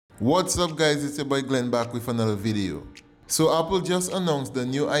What's up guys, it's your boy Glenn back with another video. So Apple just announced the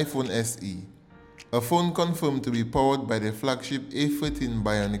new iPhone SE, a phone confirmed to be powered by the flagship A13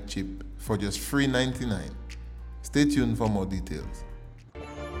 Bionic chip for just $399. Stay tuned for more details.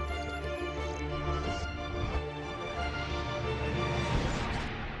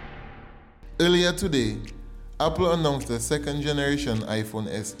 Earlier today, Apple announced the second generation iPhone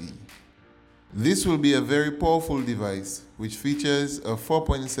SE. This will be a very powerful device which features a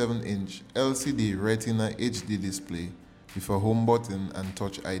 4.7-inch LCD Retina HD display with a home button and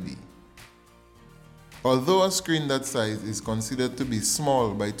Touch ID. Although a screen that size is considered to be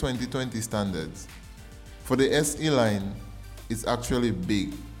small by 2020 standards, for the SE line, it's actually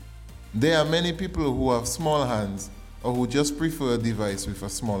big. There are many people who have small hands or who just prefer a device with a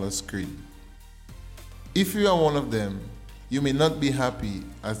smaller screen. If you are one of them, you may not be happy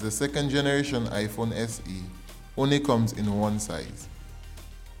as the second generation iPhone SE only comes in one size.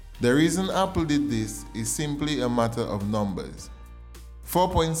 The reason Apple did this is simply a matter of numbers.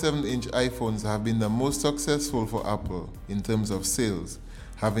 4.7-inch iPhones have been the most successful for Apple in terms of sales,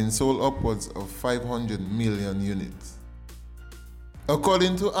 having sold upwards of 500 million units.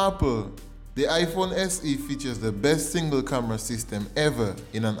 According to Apple, the iPhone SE features the best single camera system ever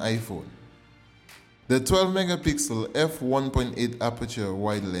in an iPhone. The 12-megapixel f1.8 aperture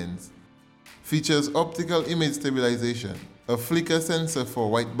wide lens features optical image stabilization, a flicker sensor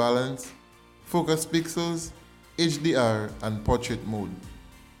for white balance, focus pixels, HDR, and portrait mode.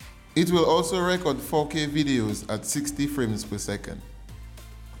 It will also record 4K videos at 60 frames per second.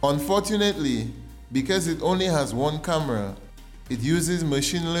 Unfortunately, because it only has one camera, it uses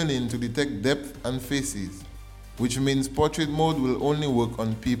machine learning to detect depth and faces, which means portrait mode will only work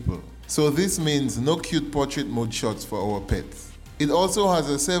on people. So this means no cute portrait mode shots for our pets. It also has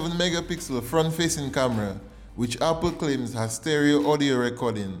a 7-megapixel front-facing camera, which Apple claims has stereo audio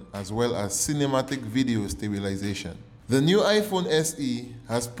recording as well as cinematic video stabilization. The new iPhone SE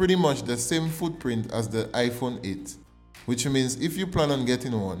has pretty much the same footprint as the iPhone 8, which means if you plan on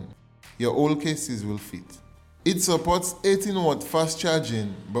getting one, your old cases will fit. It supports 18-watt fast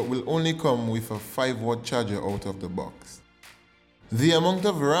charging but will only come with a 5-watt charger out of the box. The amount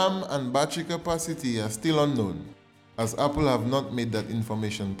of RAM and battery capacity are still unknown, as Apple have not made that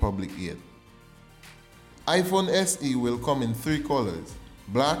information public yet. iPhone SE will come in 3 colors: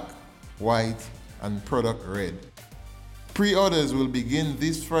 black, white, and product red. Pre-orders will begin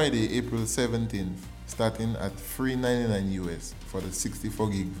this Friday, April 17th, starting at $399 US for the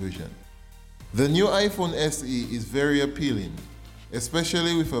 64 gig version. The new iPhone SE is very appealing,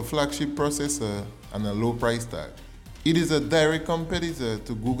 especially with a flagship processor and a low price tag. It is a direct competitor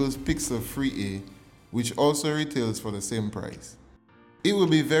to Google's Pixel 3a, which also retails for the same price. It will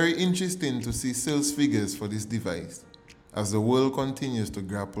be very interesting to see sales figures for this device as the world continues to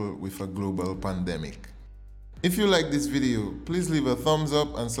grapple with a global pandemic. If you like this video, please leave a thumbs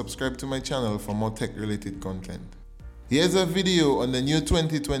up and subscribe to my channel for more tech-related content. Here's a video on the new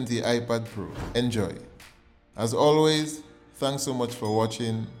 2020 iPad Pro. Enjoy. As always, thanks so much for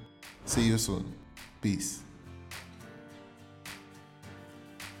watching. See you soon. Peace.